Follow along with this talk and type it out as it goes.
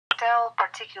Cocktail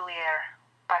Particulier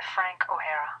by Frank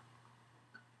O'Hara.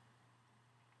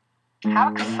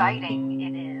 How exciting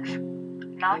it is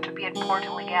not to be at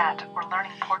Porto Legate or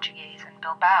learning Portuguese in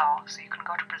Bilbao so you can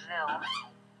go to Brazil.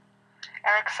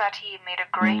 Eric Satie made a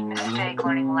great mistake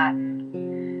learning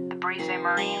Latin. The Brise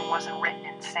Marine wasn't written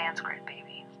in Sanskrit,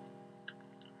 baby.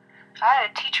 I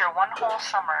had a teacher one whole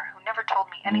summer who never told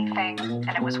me anything,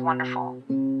 and it was wonderful.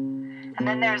 And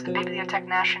then there's the Bibliothèque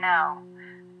Nationale.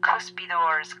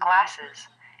 Cuspidors, glasses,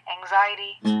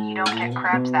 anxiety, you don't get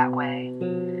crabs that way,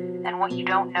 and what you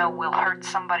don't know will hurt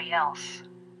somebody else.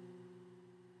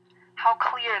 How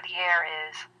clear the air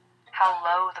is, how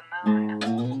low the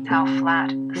moon, how flat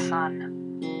the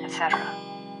sun, etc.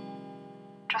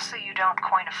 Just so you don't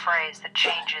coin a phrase that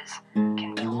changes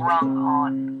can be rung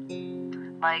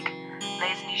on, like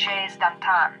les neiges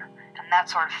d'antan and that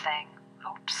sort of thing.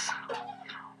 Oops,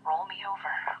 roll me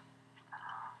over.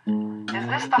 Is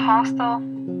this the hostel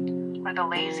where the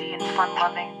lazy and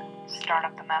fun-loving start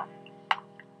up the mountain?